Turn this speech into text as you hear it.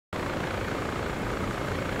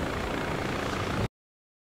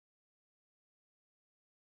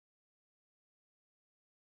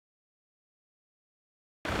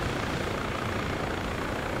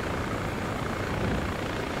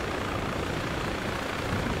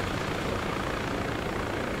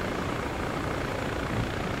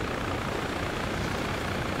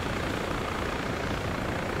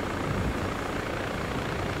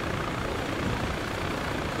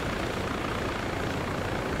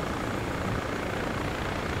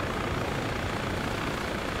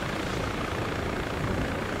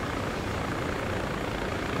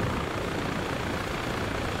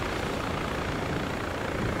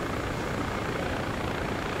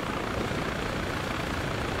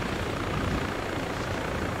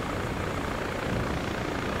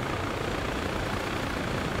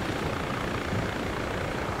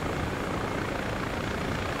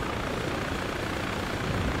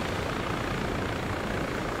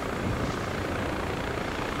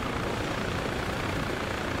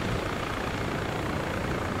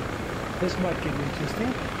This might get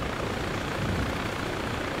interesting.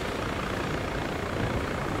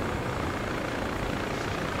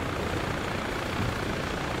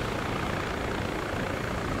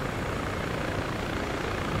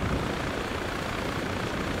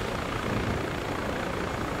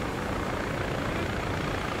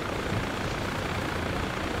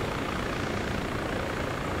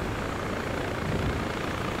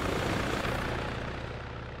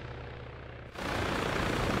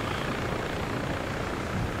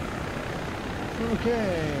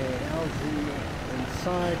 Okay, LZ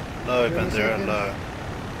inside. Low, Panthera, low.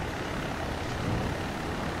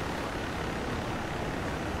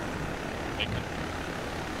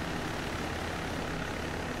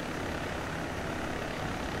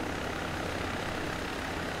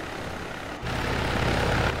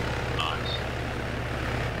 Nice.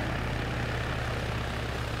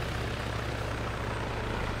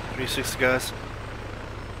 .360 guys.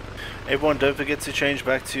 Everyone, don't forget to change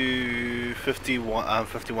back to 51.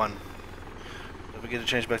 51. Don't forget to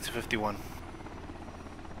change back to 51.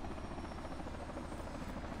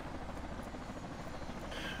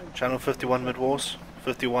 Channel 51 mid-wars.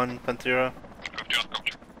 51 Panthera. 51,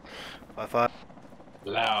 copy. 55.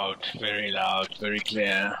 Loud, very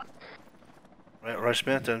clear. Right,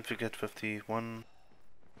 Rushmere, don't forget 51.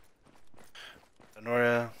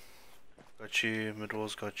 Honoria, got you.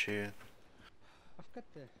 Mid-wars, got you. I've got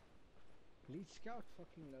the lead scout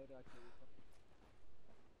fucking loadout here.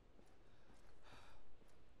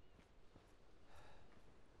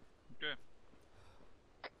 Okay.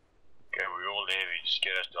 Okay, we're all there. We just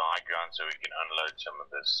get us to high ground so we can unload some of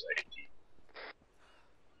this AT.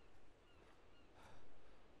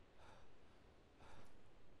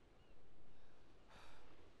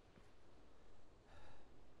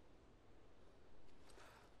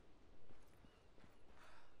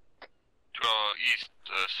 To our east,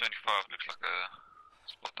 75 looks like a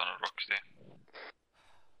spot on the rocks there.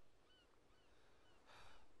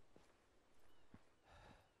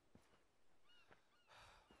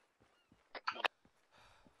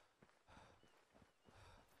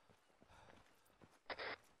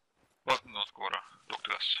 Bottom north quarter, look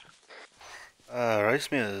to us.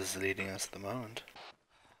 Rushmere is leading us at the moment.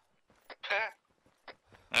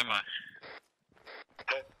 Am I?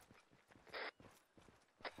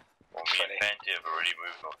 Well, me and Panty have already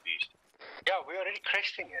moved northeast. Yeah, we're already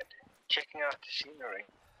cresting it. Checking out the scenery.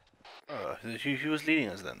 Oh, who was leading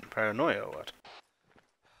us then? Paranoia or what?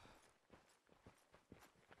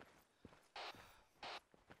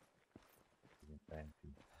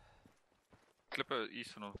 Clipper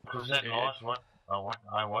east and north. Who's that last one?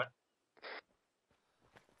 I what?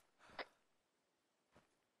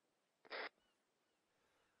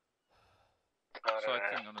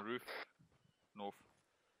 Sighting on the roof, north.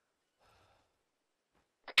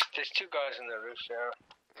 There's two guys on the roof there.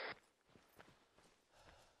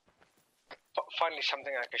 Finally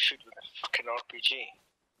something I can shoot with a fucking RPG.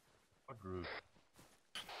 What roof?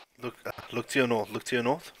 Look to your north, look to your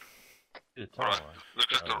north. Right,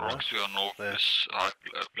 look at the rocks to our north, there. is high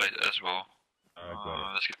place as well.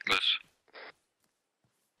 Let's get close.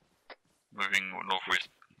 Moving northwest,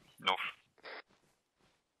 north.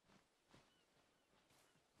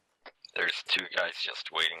 There's two guys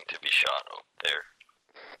just waiting to be shot up there.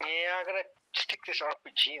 Yeah, I'm gonna stick this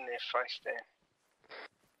RPG in their face there.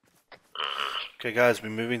 Okay guys, we're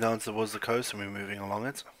moving down towards the coast and we're moving along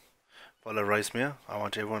it. Follow Rushmere. I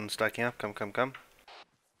want everyone stacking up. Come.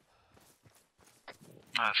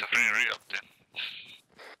 It's a free rig up there.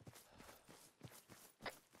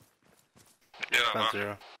 Yeah,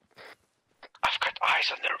 Panthera. I've got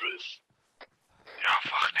eyes on the roof. yeah,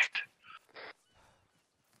 fuck it.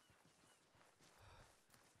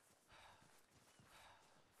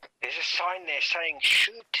 There's a sign there saying,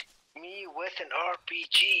 shoot me with an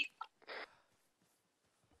RPG.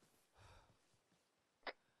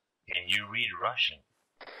 Can you read Russian?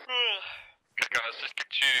 Okay guys, just get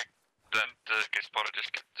you, don't get spotted,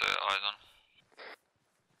 just get eyes on.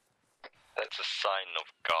 That's a sign of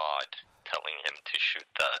God telling him to shoot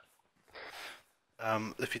that.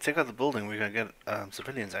 If you take out the building, we're gonna get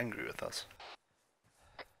civilians angry with us.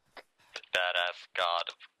 The badass God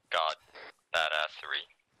of God badassery.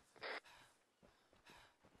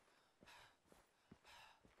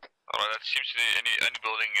 Alright, that seems to be any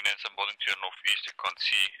building and then some building to your northeast you can't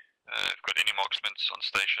see. If you've got any marksmen on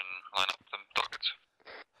station, line up them targets.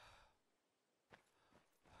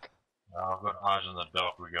 I've got eyes on the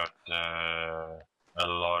dock. We got a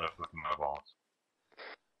lot of foot mobiles.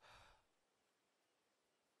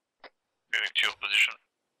 Moving to your position.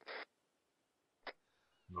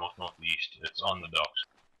 Northeast. It's on the docks.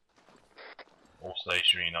 All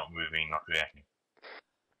stationary, not moving, not reacting.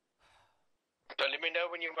 So let me know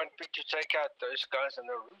when you want me to take out those guys on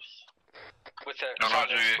the roof. With the Roger,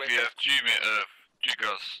 silenced if you weapon. have two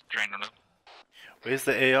guys trained on them. Where's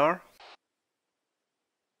the AR?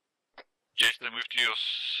 Jester, move to your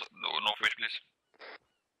northwest, please.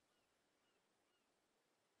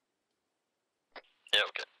 Yeah,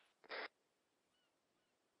 okay.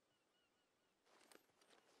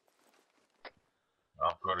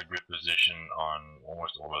 I've got a good position on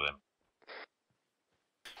almost all of them.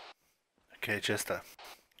 Okay, Jester,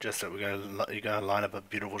 you're gonna line up a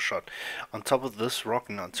beautiful shot on top of this rock.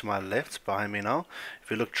 Now to my left, behind me now. If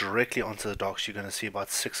you look directly onto the docks, you're gonna see about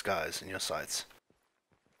 6 guys in your sights.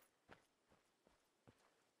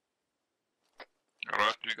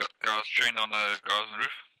 Alright, we got guys trained on the guys on the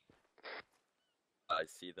roof. I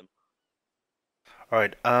see them.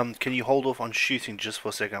 Alright, can you hold off on shooting just for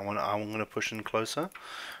a second? I'm gonna push in closer,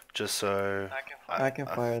 just so. I can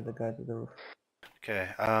fire the guy to the roof.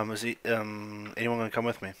 Okay. Is he? Anyone gonna come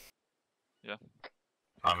with me?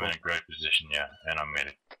 I'm in a great position, yeah, and I'm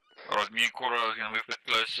medic. Alright, me and Cora are gonna move a bit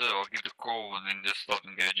closer. I'll give the call and then just start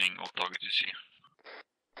engaging all targets you see.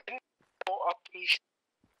 Or up east.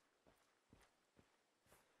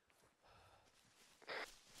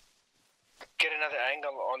 Get another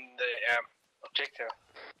angle on the objective.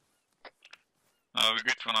 We're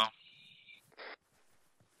good for now.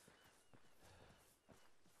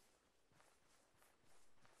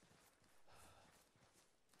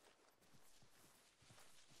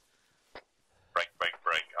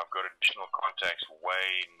 Break. I've got additional contacts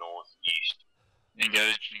way northeast.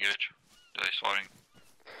 Engage. They're firing.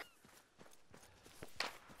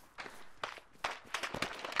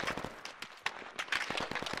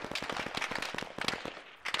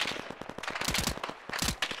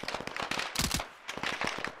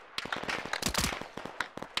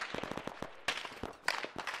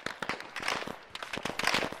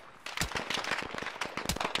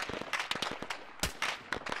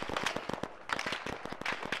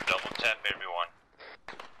 Double tap everyone.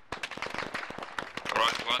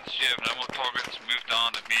 Alright, once you have no more targets, move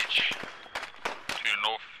down the beach to the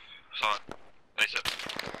north side. ASAP.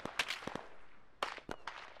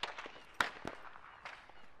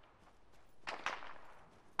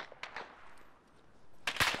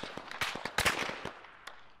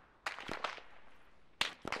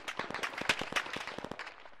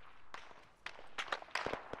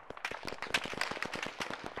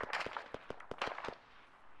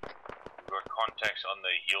 We've got contacts on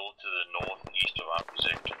the hill to the northeast of our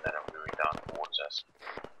position that are moving down towards us.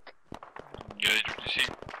 Engage what you see.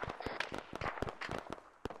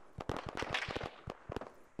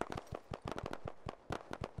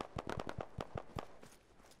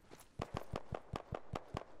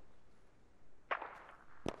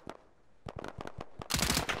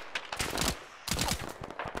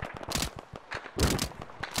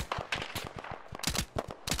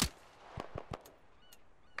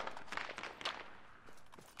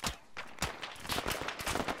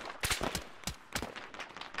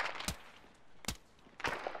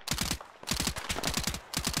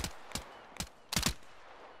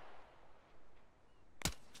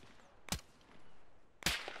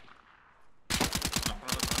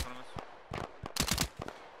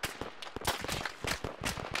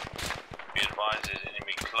 Be advised there's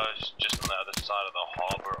enemy close just on the other side of the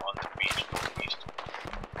harbour on the beach northeast.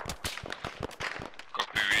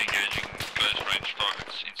 Copy, we're engaging close range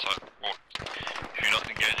targets inside the port. If you're not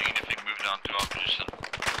engaging anything, move down to our position.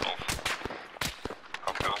 North.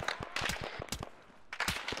 Copy all.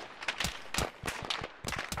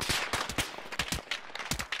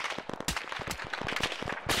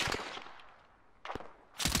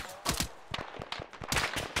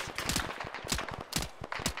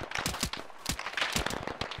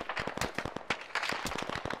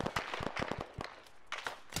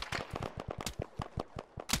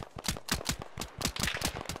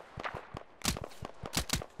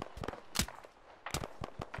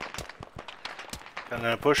 I'm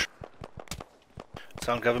gonna push.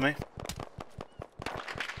 Sound cover me.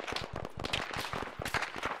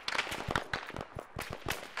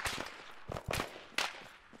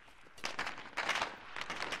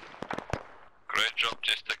 Great job,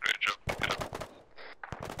 Jester, great job. Get up.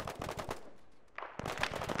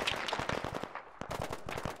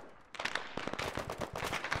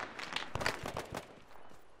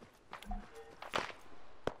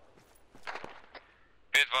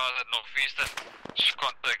 Be advised that northeastern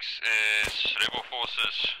contacts is rebel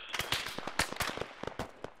forces.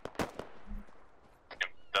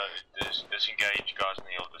 Disengage guys in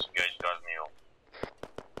the hill, disengage guys in the hill.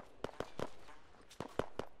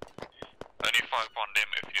 Only 5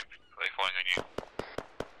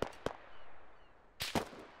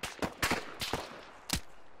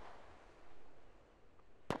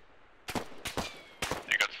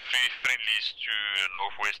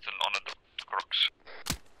 northwestern on the rocks.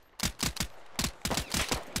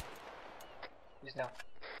 He's down.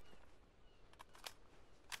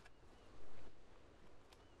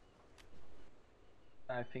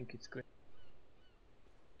 I think it's great.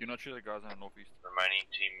 You're not sure the guys on the northeast? Remaining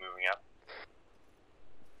team moving up.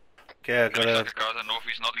 Okay, I got Looks a. like the guys on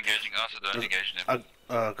northeast not engaging us, so don't engage them.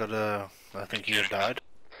 Got a. I think he died.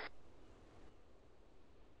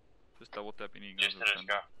 Just double tap any guys. Just let us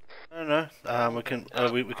go. I don't know. We can.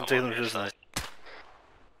 We can take them prisoners.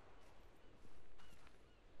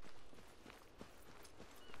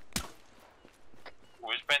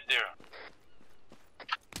 Where's Pantera?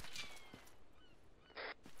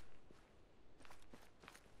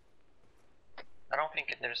 I don't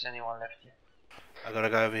think there's anyone left here. I got a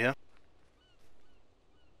guy over here.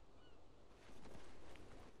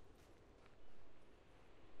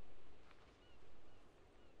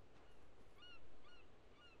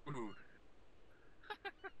 Ooh.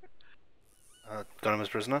 Got him as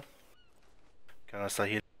prisoner. Can I stay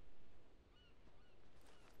here?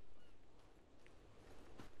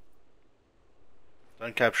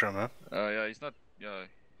 Don't capture him, huh? Yeah, he's not. Yeah.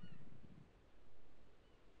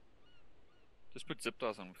 Just put zip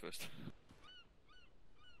ties on him first.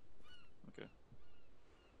 Okay.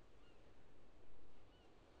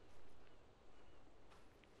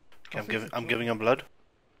 Okay, I'm giving him blood.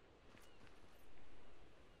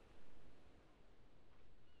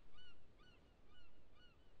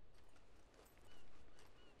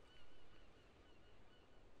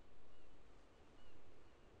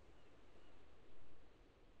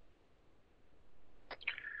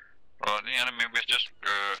 Right, the enemy members just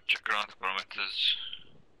check around the perimeters.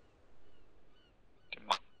 They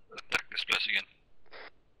might attack this place again.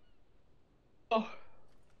 Copy,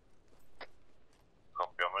 I'm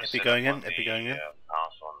gonna Epi set going up in, on Epi the, going in.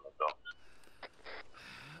 House on the docks.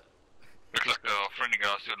 Looks like our friendly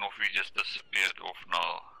guys to the northeast just disappeared off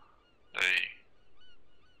now.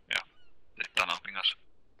 They're done helping us.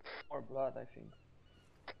 More blood, I think.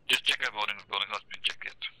 Just check our building, the building hasn't been checked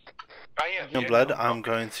yet. Oh yeah. No blood. I'm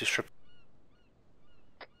going to strip.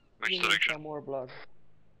 Which We need direction? some more blood.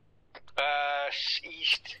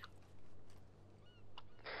 East.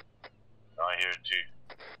 I hear it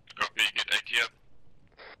too. Copy, get 80 up.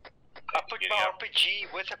 I put Getting my up.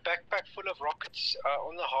 RPG with a backpack full of rockets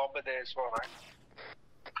on the harbour there as well, right?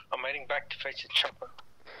 I'm heading back to fetch a chopper.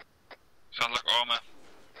 Sounds like armor.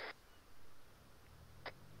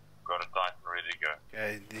 Got a Titan ready to go.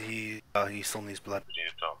 Okay, he still needs blood. We need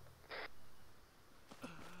a top.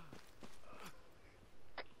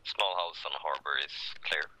 Small house on harbor is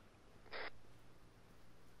clear.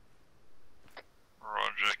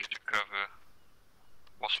 Roger, get your cover.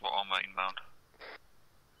 Possible armor inbound.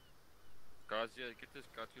 Guys, yeah, get this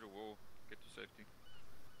guy to the wall. Get to safety.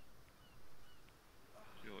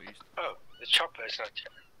 To your east. Oh, the chopper is not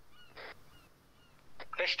here.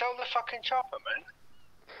 They stole the fucking chopper, man.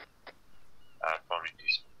 Probably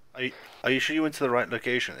decent. Are you sure you went to the right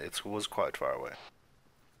location? It was quite far away.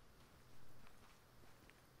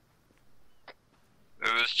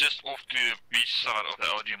 It was just off to the beach side of the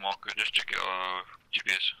LG marker. Just check your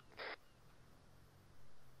GPS.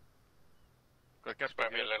 Got cap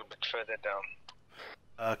Maybe a little bit further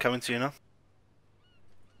down. Coming to you now.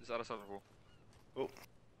 This other side of the wall. Oh.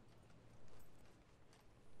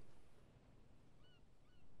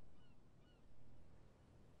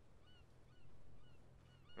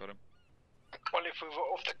 Got him. Well, if we were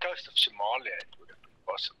off the coast of Somalia, it would have been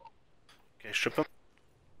possible. Okay, strip him.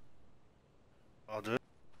 I'll do it.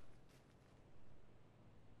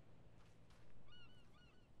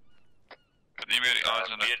 Be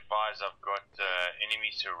advised, I've got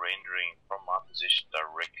enemy surrendering from my position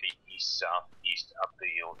directly east-southeast up the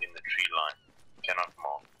hill in the tree line. Cannot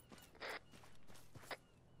mark.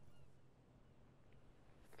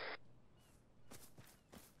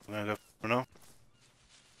 I'm gonna go for now.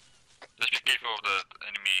 Just be careful of the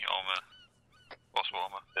enemy armor. Possible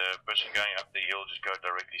armor. The person going up the hill, just go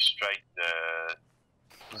directly straight.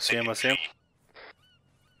 I see him, I see him.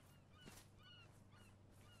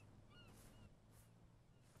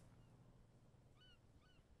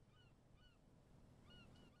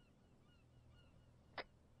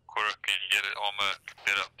 Cora, can you get an armor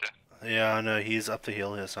bit up there? Yeah, I know, he's up the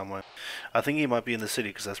hill here somewhere. I think he might be in the city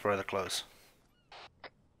because that's rather close.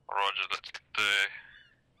 Roger, let's get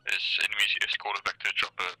his enemies escorted back to the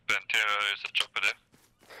chopper. Pantera, is the chopper there?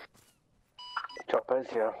 Chopper's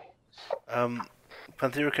here.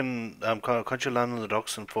 Panthera, can't you land on the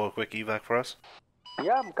docks and for a quick evac for us?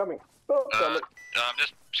 Yeah, I'm coming. Oh, I'm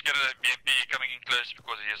just scared of the BMP coming in close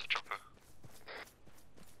because he has a chopper.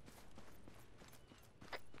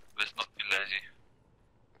 Let's not be lazy.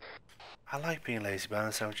 like being lazy, but I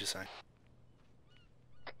understand what you're saying.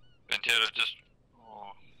 Pantera just.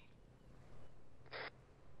 Oh.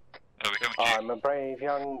 Oh, we're coming to you. I'm a brave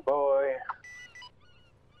young boy.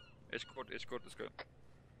 Escort, let's go.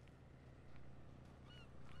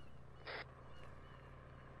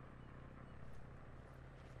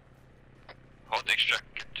 Hold the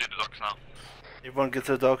extract, get to the docks now. Everyone get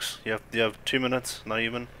to the docks. You have 2 minutes, not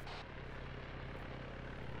even.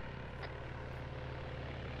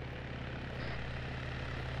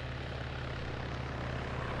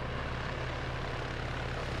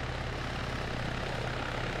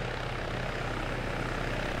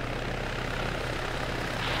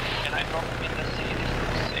 Can I drop him in the sea? This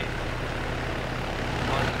looks safe.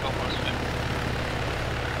 Or to go for a swim?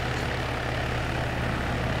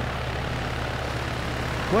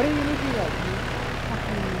 What are you looking at? You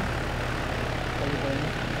fucking...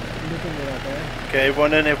 Looking at that there. Okay,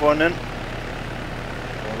 everyone in.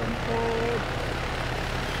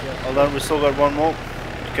 Hold on, we still got one more.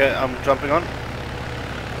 Okay, I'm jumping on.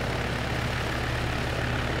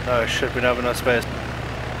 Oh shit, we don't have enough space.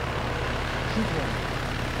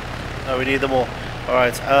 No, we need them all.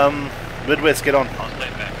 Alright, Midwest, get on. I'll stay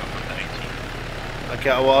back up with the 18. Okay,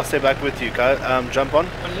 well, I'll stay back with you, guys. Jump on.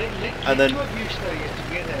 And then- Two of you stay here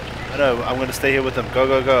together. I know, I'm gonna stay here with them. Go.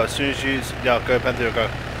 As soon as you... Yeah, go, Panther, go.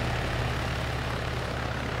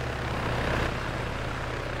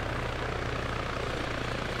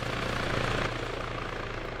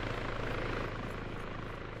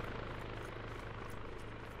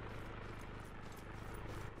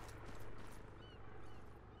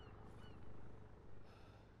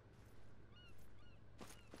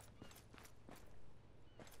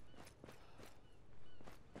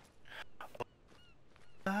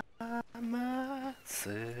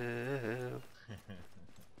 Myself.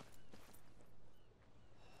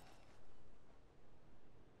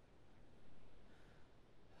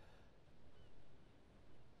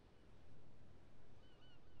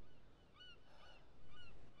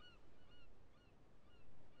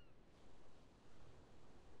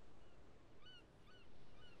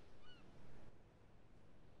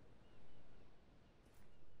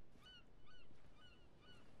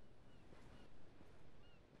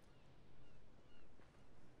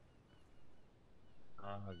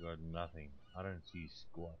 I got nothing. I don't see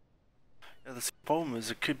squat. Yeah, the problem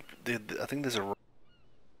is it could... I think there's a...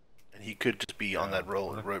 And he could just be on that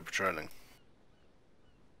road patrolling.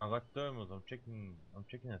 I got thermals. I'm checking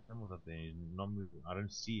the thermals up there. He's not moving. I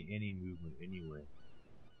don't see any movement anywhere.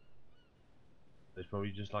 There's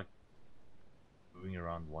probably just like moving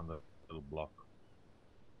around one little block.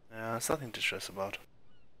 Yeah, it's nothing to stress about.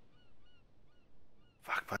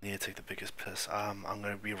 Fuck, but I need to take the biggest piss. I'm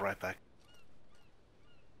gonna be right back.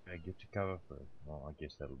 Okay, get to cover first. Well, I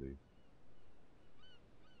guess that'll do.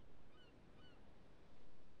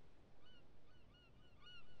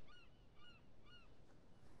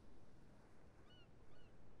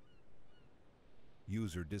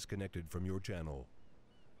 User disconnected from your channel.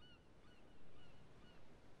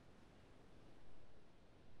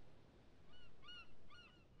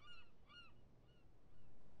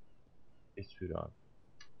 It's food on.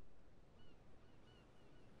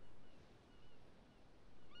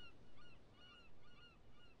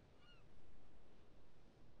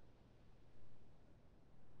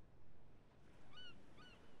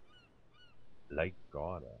 Lake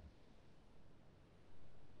Garda.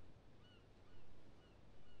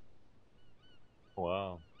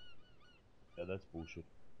 Wow. Yeah, that's bullshit.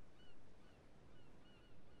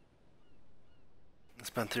 Is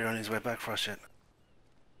Panther on his way back for us yet?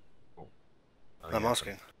 Oh, I'm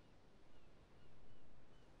asking.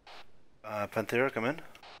 Pantera, come in.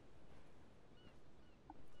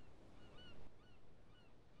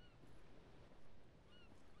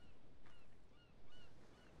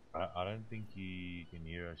 I don't think he can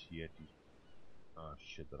hear us yet. Oh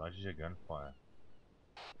shit, did I just hear gunfire?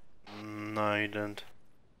 No, you didn't.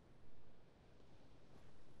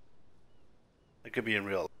 It could be in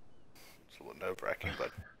real. It's a little nerve-wracking,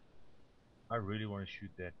 but... I really want to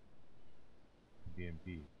shoot that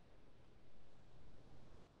BMP.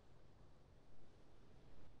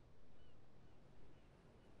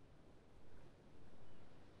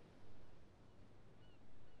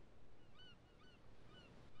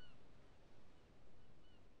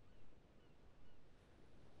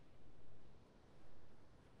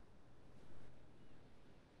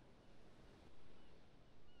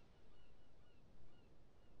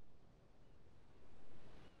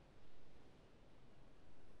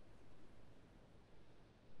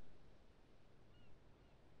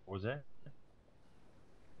 What was that?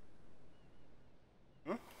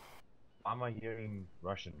 Huh? Why am I hearing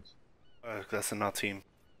Russians? That's in our team.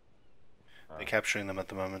 They're capturing them at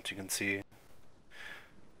the moment, you can see.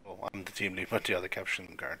 Well, I'm the team lead, but yeah, they're capturing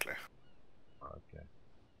them currently. Okay.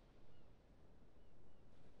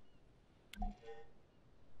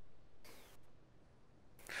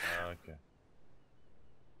 Okay.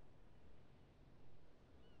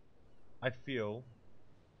 I feel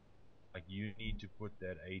like you need to put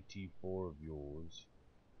that AT4 of yours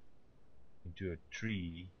into a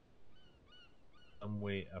tree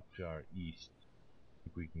somewhere up to our east.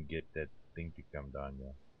 If we can get that thing to come down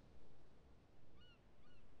here.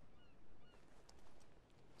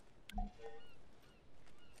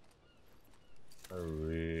 I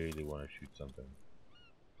really want to shoot something.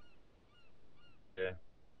 Yeah.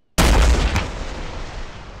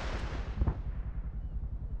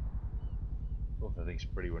 Oh, that thing's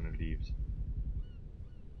pretty when it leaves.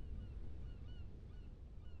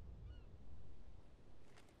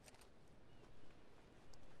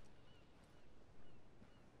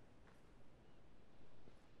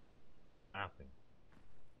 Nothing.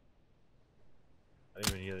 I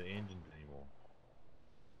don't even hear the engines anymore.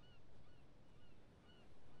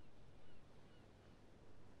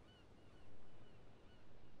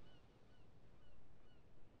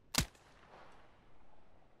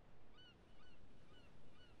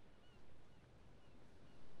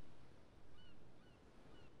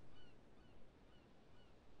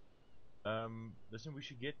 Listen, we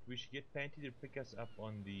should get Panty to pick us up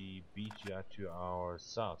on the beach here to our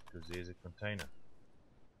south, because there's a container.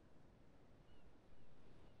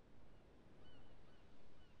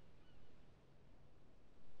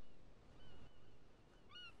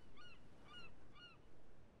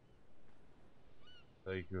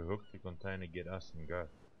 So you can hook the container, get us, and go.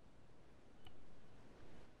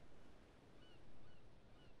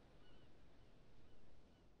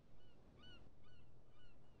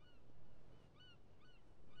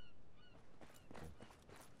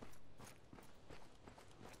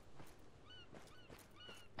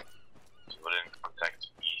 Civilian contact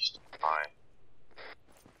east. Hi.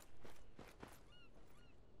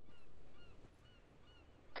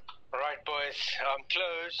 Alright, boys, I'm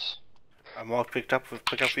close. Mark pick up for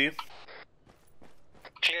you.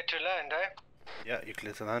 Clear to land, eh? Yeah, you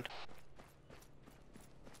clear to land.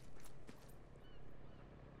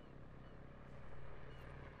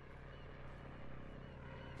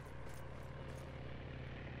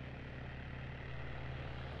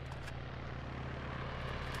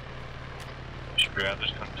 Should be out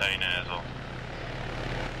this container as well.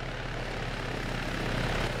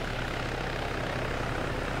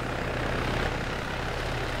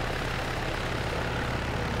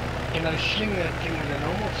 Can I sling that thing with a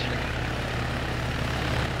normal sling?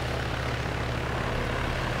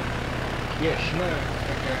 Yes, no.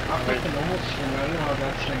 Okay. I've got the normal sling, I don't know how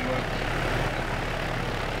that sling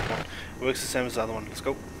works. Works the same as the other one, let's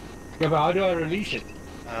go. Yeah, but how do I release it?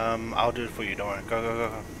 I'll do it for you, don't worry. Go, go, go,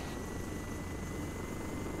 go.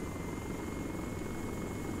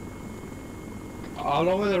 How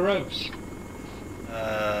long are the ropes?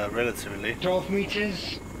 Relatively. 12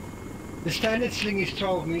 meters? The standard sling is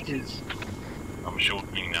 12 meters. I'm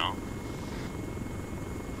shortening now.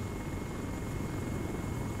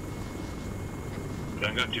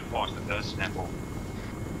 Don't go too fast, it does snap off.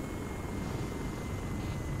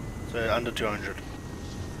 So under 200.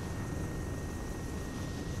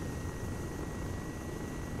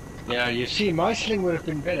 Yeah, you see, my sling would have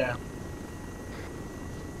been better.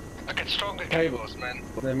 I get stronger cables, man.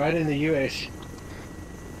 They're made in the US.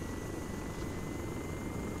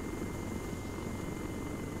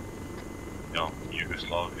 Yeah,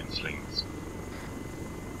 Yugoslavian slings.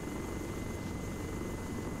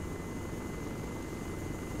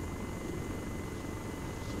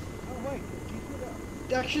 Oh wait,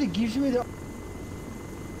 it actually gives me the...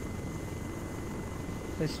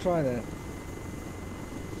 Let's try that.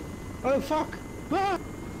 Oh fuck! Ah!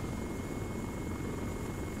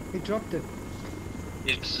 He dropped it.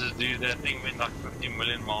 It's dude, that thing went like 50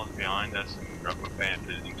 million miles behind us and rubber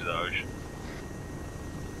banded it into the ocean.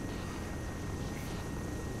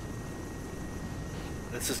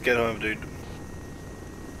 Let's just get home, dude.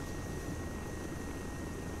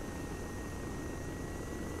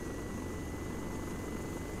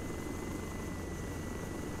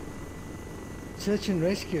 Search and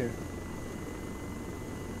rescue.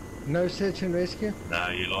 No search and rescue? No,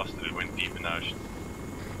 you lost it, it went deep in the ocean.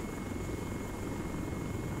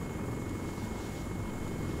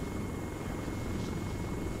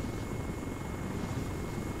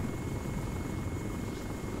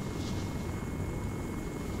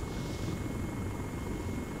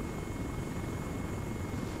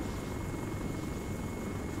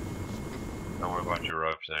 Don't worry about your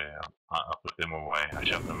ropes there. I'll put them away. I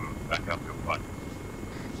shove them back up your butt.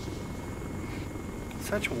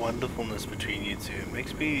 Such wonderfulness between you two. It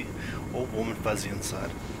makes me all warm and fuzzy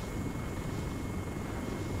inside.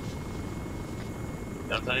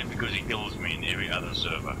 That's only because he kills me in every other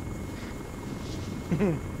server.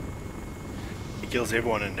 He kills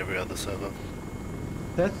everyone in every other server.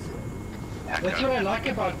 That's what I like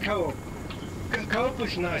about co-op. Co-op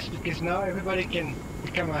is nice because now everybody can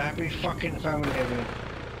become a happy fucking family again.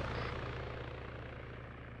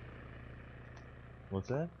 What's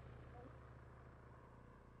that?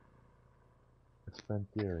 It's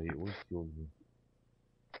Pantera, he always kills me.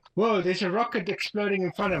 Whoa, there's a rocket exploding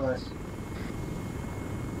in front of us.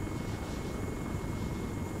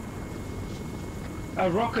 A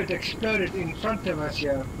rocket exploded in front of us,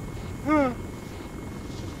 yeah.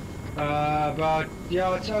 But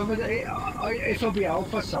yeah, it's over the. It'll be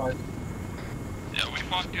Alpha side. Yeah, we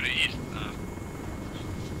fought to the east.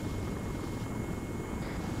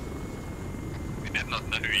 We did not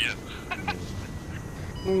know yet.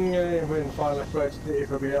 Yeah, we're in final approach to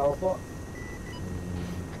FOB Alpha.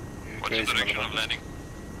 What's the direction of landing?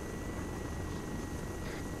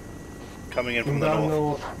 Coming in from the Down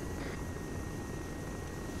north.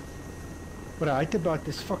 What I hate about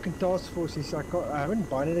this fucking task force is I haven't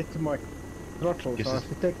binded it to my throttle, so I have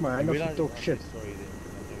to take my hand off and talk shit.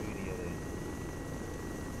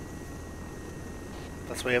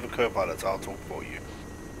 That's why you have a co-pilot, I'll talk for you.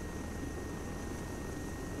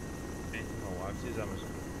 My wife says I must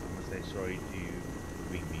say sorry to you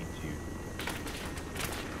for being mean to you.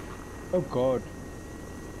 Oh god.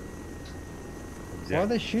 Exactly. Why are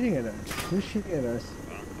they shooting at us? Who's shooting at us?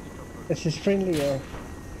 This is friendly,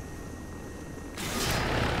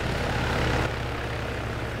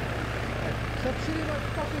 Stop shooting my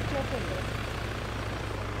fucking chopper, man.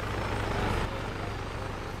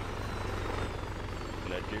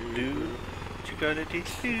 Do what you gonna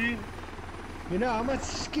do? You know how much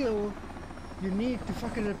skill you need to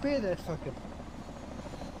fucking repair that fucking...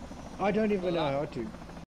 I don't even know how to.